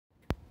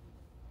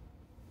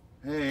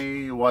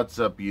Hey, what's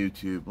up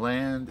YouTube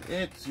land?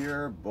 It's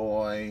your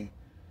boy,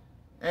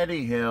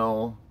 Eddie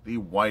Hill, the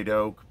White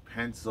Oak,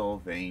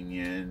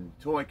 Pennsylvanian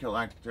toy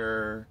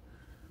collector.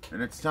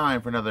 And it's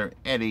time for another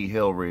Eddie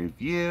Hill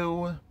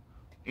review.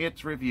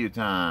 It's review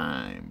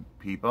time,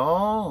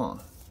 people.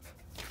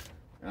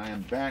 And I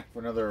am back for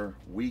another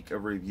week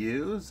of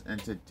reviews.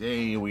 And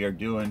today we are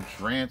doing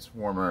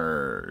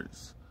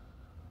Transformers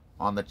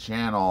on the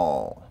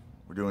channel.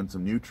 We're doing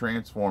some new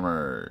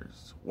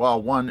Transformers.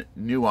 Well, one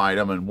new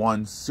item and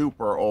one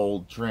super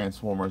old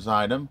Transformers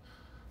item.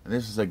 And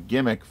this is a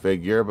gimmick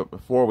figure, but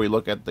before we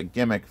look at the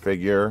gimmick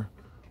figure,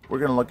 we're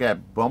going to look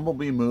at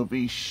Bumblebee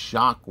movie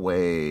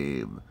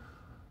Shockwave.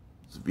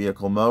 It's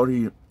vehicle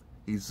mode.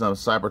 He's a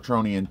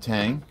Cybertronian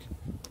tank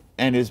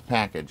and his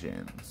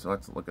packaging. So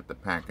let's look at the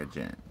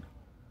packaging.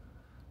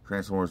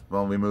 Transformers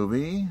Bumblebee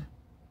movie,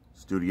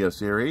 Studio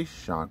Series,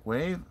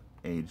 Shockwave,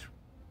 age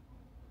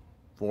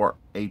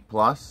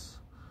 8+.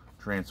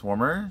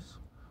 Transformers,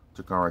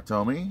 Takara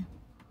Tomy,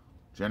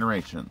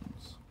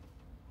 Generations.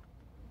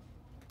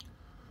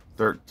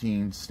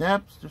 13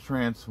 steps to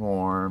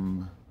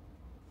transform.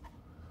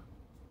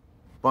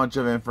 Bunch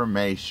of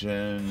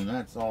information.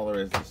 That's all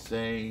there is to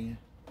say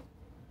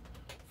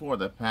for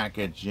the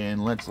packaging.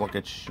 Let's look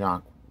at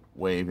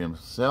Shockwave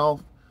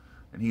himself.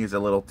 And he is a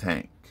little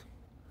tank.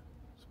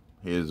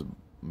 His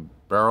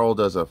barrel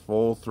does a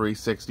full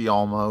 360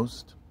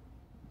 almost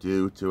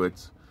due to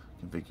its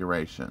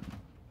configuration.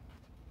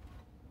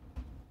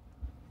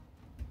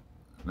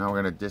 Now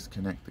we're going to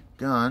disconnect the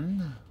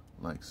gun,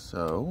 like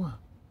so.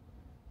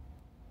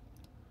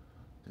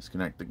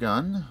 Disconnect the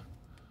gun,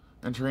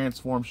 and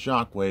transform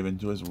Shockwave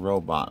into his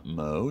robot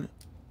mode,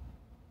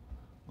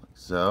 like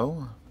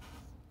so.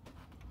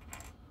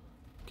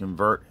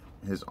 Convert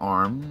his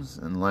arms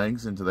and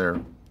legs into their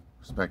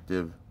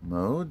respective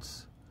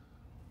modes.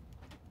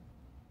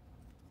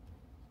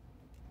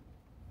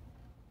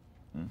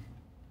 Can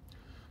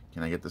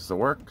I get this to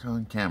work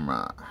on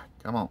camera?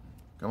 Come on.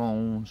 Come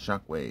on,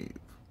 Shockwave.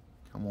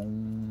 Come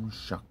on,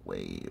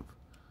 Shockwave.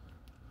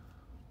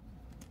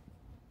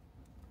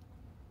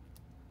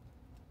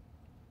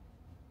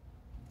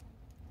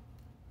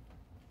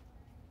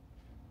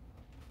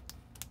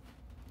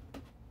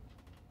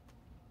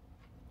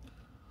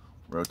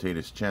 Rotate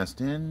his chest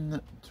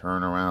in,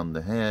 turn around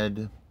the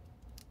head,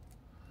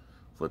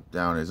 flip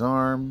down his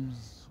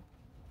arms.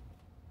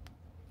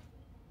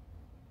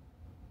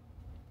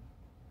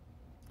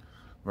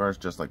 Reverse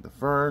just like the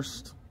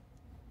first.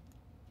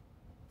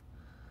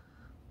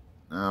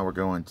 Now we're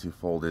going to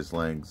fold his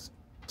legs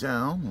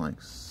down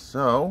like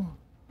so.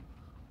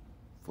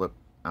 Flip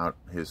out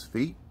his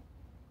feet.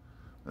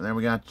 And then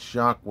we got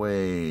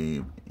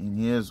Shockwave in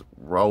his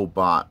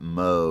robot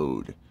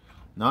mode.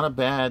 Not a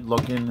bad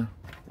looking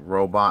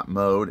robot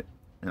mode.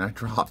 And I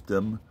dropped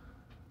him.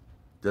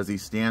 Does he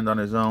stand on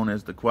his own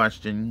is the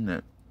question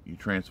that you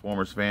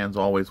Transformers fans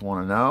always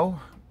want to know.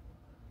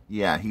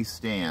 Yeah, he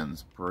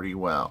stands pretty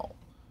well.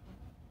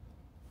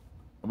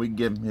 We can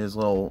give him his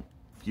little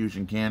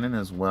fusion cannon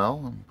as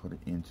well and put it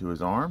into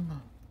his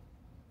arm.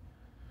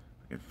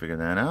 We can figure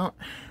that out.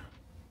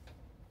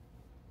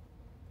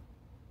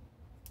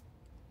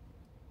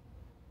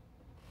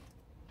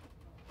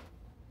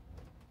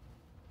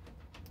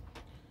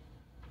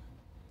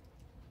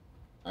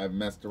 I've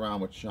messed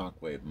around with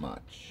Shockwave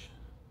much.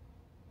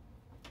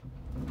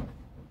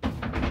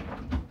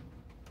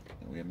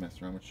 We have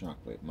messed around with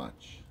Shockwave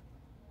much.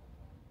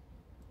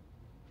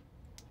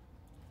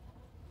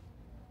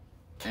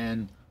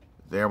 And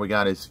there we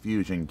got his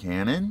fusion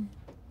cannon.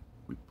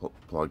 We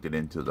plugged it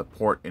into the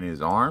port in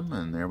his arm,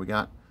 and there we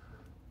got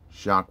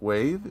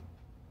Shockwave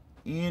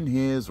in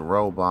his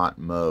robot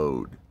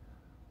mode.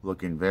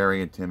 Looking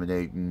very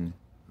intimidating,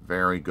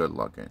 very good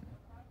looking.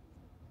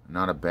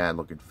 Not a bad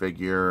looking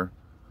figure.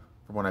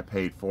 For what I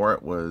paid for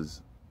it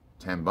was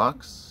 10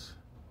 bucks.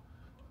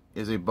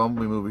 Is a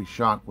Bumblebee movie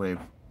Shockwave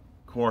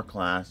core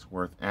class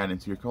worth adding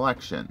to your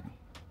collection?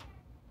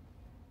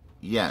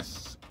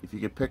 Yes, if you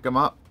could pick him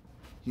up,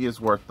 he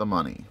is worth the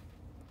money.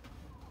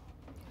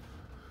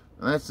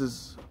 And this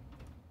is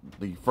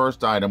the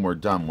first item we're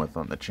done with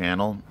on the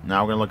channel.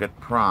 Now we're going to look at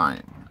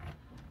Prime.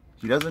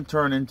 He doesn't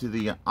turn into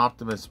the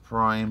Optimus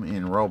Prime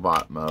in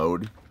robot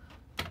mode.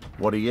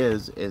 What he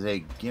is a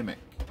gimmick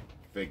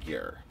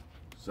figure.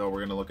 So we're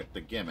going to look at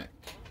the gimmick.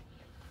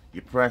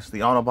 You press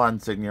the Autobot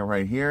insignia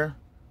right here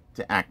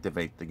to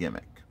activate the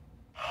gimmick.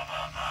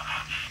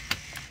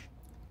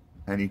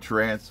 And he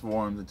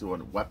transforms into a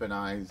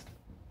weaponized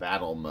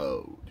battle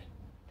mode.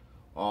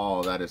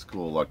 Oh, that is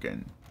cool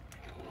looking.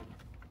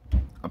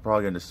 I'm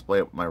probably going to display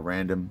it with my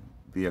random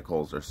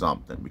vehicles or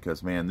something.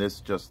 Because, man, this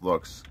just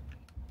looks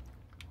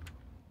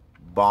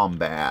bomb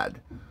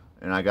bad.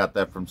 And I got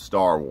that from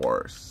Star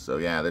Wars. So,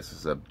 yeah, this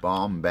is a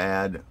bomb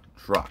bad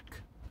truck.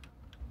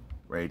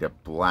 Ready to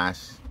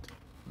blast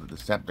the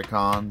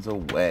Decepticons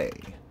away.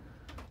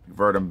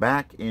 Convert him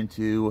back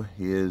into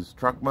his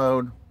truck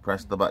mode.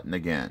 Press the button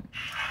again.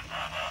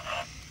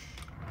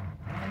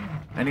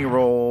 And he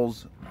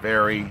rolls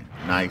very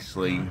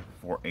nicely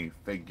for a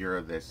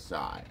figure this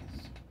size.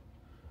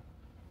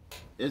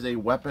 is a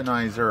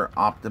Weaponizer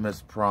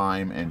Optimus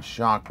Prime and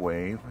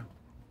Shockwave,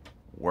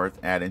 worth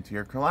adding to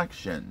your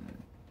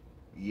collection.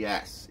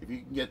 Yes, if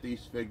you can get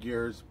these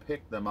figures,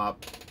 pick them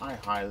up. I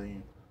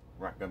highly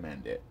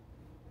recommend it.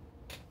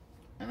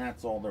 And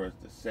that's all there is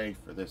to say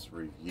for this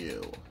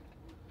review.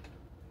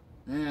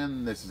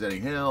 And this is Eddie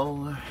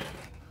Hill.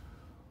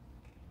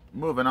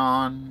 Moving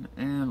on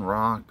and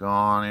rock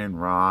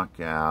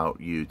out,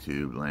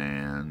 YouTube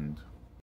land.